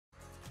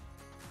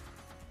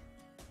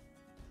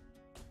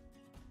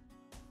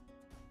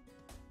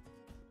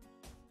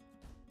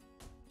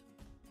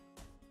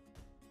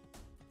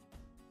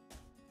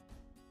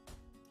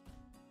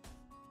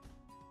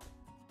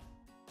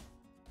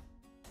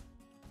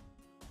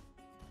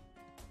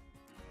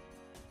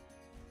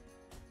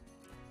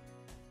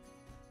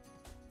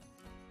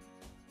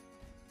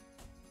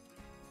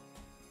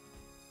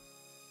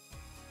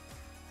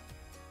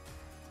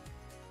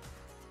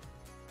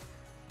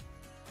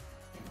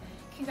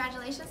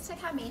Congratulations to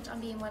CAMH on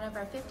being one of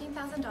our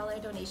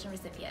 $15,000 donation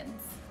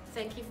recipients.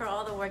 Thank you for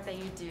all the work that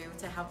you do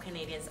to help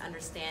Canadians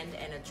understand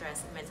and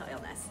address mental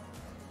illness.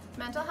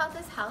 Mental health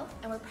is health,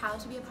 and we're proud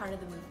to be a part of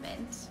the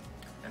movement.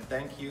 And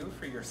thank you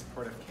for your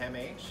support of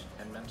CAMH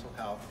and mental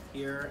health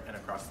here and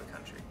across the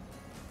country.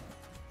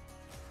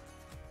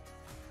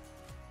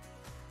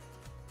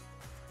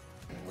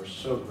 We're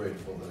so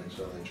grateful that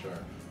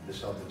XLHR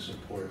is helping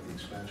support the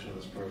expansion of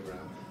this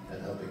program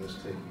and helping us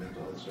take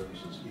mental health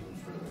services even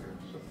further.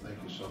 So thank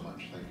you so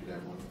much. Thank you to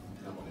everyone in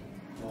the company.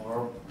 Well,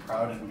 we're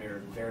proud and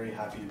we're very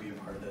happy to be a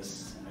part of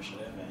this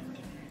initiative. And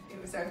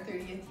it was our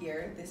 30th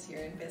year this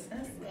year in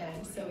business,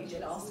 and so we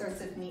did all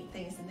sorts of neat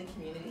things in the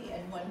community.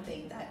 And one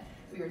thing that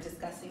we were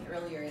discussing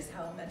earlier is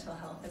how mental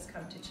health has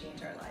come to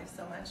change our lives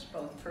so much,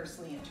 both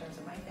personally in terms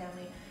of my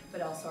family,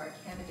 but also our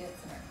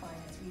candidates and our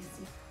clients. We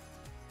see